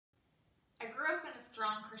I grew up in a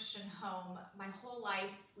strong Christian home. My whole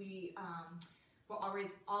life, we were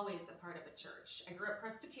always a part of a church. I grew up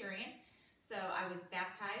Presbyterian, so I was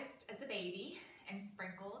baptized as a baby and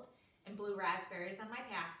sprinkled and blew raspberries on my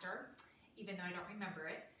pastor, even though I don't remember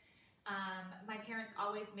it. My parents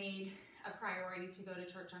always made a priority to go to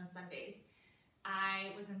church on Sundays.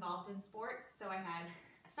 I was involved in sports, so I had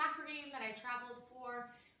a soccer game that I traveled for.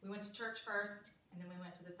 We went to church first, and then we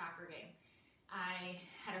went to the soccer game. I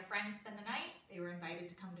had a friend spend the night. They were invited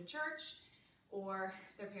to come to church, or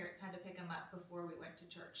their parents had to pick them up before we went to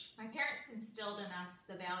church. My parents instilled in us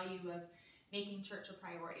the value of making church a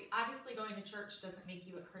priority. Obviously, going to church doesn't make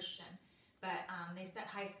you a Christian, but they set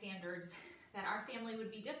high standards that our family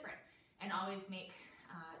would be different and always make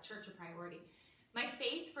church a priority. My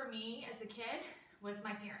faith for me as a kid was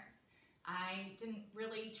my parents. I didn't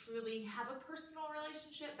really truly have a personal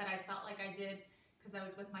relationship, but I felt like I did because I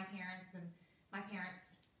was with my parents, and my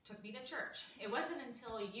parents took me to church. It wasn't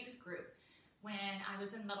until a youth group when I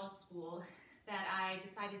was in middle school that I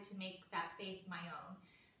decided to make that faith my own.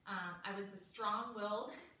 I was a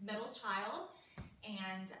strong-willed middle child,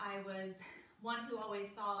 and I was one who always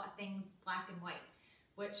saw things black and white,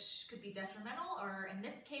 which could be detrimental, or in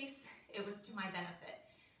this case, it was to my benefit.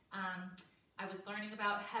 I was learning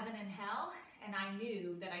about heaven and hell, and I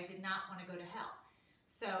knew that I did not want to go to hell.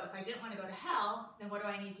 So if I didn't want to go to hell, then what do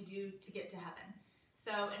I need to do to get to heaven?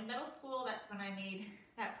 So in middle school, that's when I made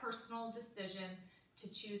that personal decision to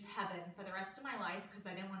choose heaven for the rest of my life because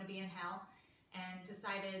I didn't want to be in hell, and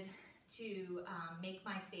decided to make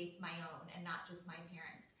my faith my own and not just my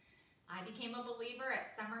parents. I became a believer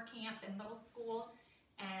at summer camp in middle school,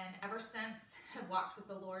 and ever since have walked with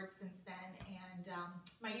the Lord since then. And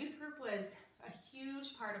my youth group was a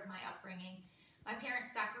huge part of my upbringing. My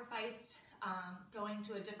parents sacrificed going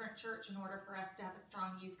to a different church in order for us to have a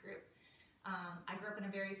strong youth group. I grew up in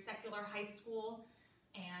a very secular high school,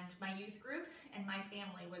 and my youth group and my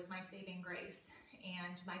family was my saving grace.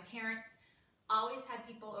 And my parents always had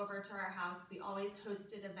people over to our house. We always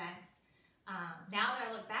hosted events. Now that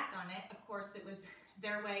I look back on it, of course, it was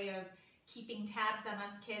their way of keeping tabs on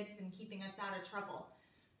us kids and keeping us out of trouble.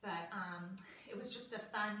 But it was just a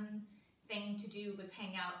fun thing to do, was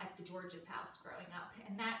hang out at the George's house growing up.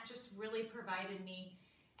 And that just really provided me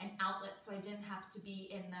an outlet, so I didn't have to be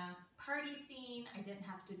in the party scene. I didn't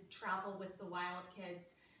have to travel with the wild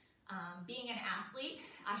kids. Being an athlete,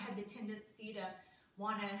 I had the tendency to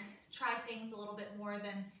want to try things a little bit more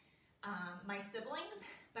than my siblings,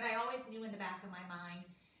 but I always knew in the back of my mind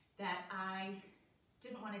that I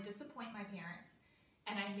didn't want to disappoint my parents,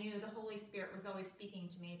 and I knew the Holy Spirit was always speaking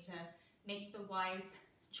to me to make the wise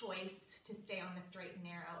choice to stay on the straight and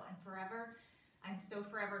narrow. And I'm so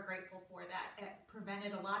forever grateful for that. It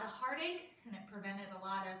prevented a lot of heartache, and it prevented a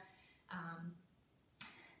lot of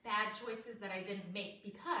bad choices that I didn't make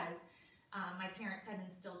because my parents had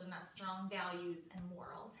instilled in us strong values and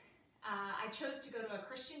morals. I chose to go to a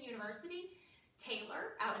Christian university,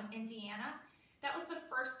 Taylor, out in Indiana. That was the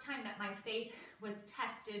first time that my faith was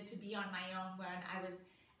tested to be on my own, when I was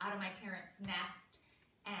out of my parents' nest.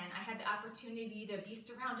 And I had the opportunity to be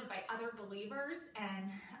surrounded by other believers, and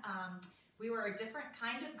we were a different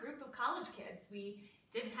kind of group of college kids. We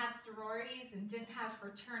didn't have sororities and didn't have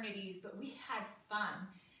fraternities, but we had fun.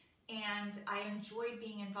 And I enjoyed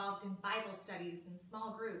being involved in Bible studies and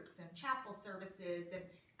small groups and chapel services and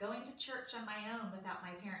going to church on my own without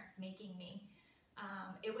my parents making me.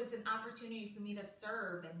 It was an opportunity for me to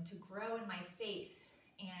serve and to grow in my faith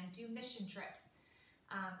and do mission trips.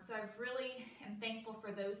 So I really am thankful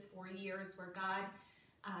for those 4 years where God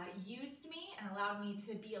used me and allowed me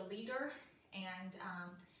to be a leader, and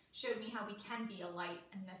showed me how we can be a light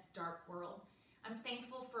in this dark world. I'm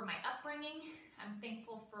thankful for my upbringing. I'm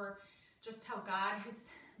thankful for just how God has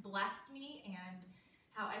blessed me, and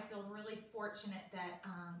how I feel really fortunate that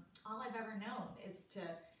all I've ever known is to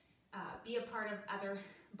be a part of other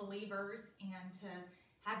believers and to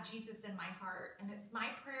have Jesus in my heart. And it's my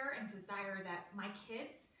prayer and desire that my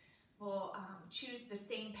kids will choose the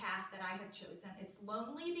same path that I have chosen. It's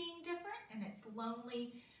lonely being different, and it's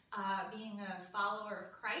lonely being a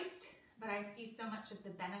follower of Christ, but I see so much of the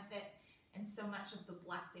benefit and so much of the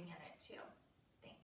blessing in it too.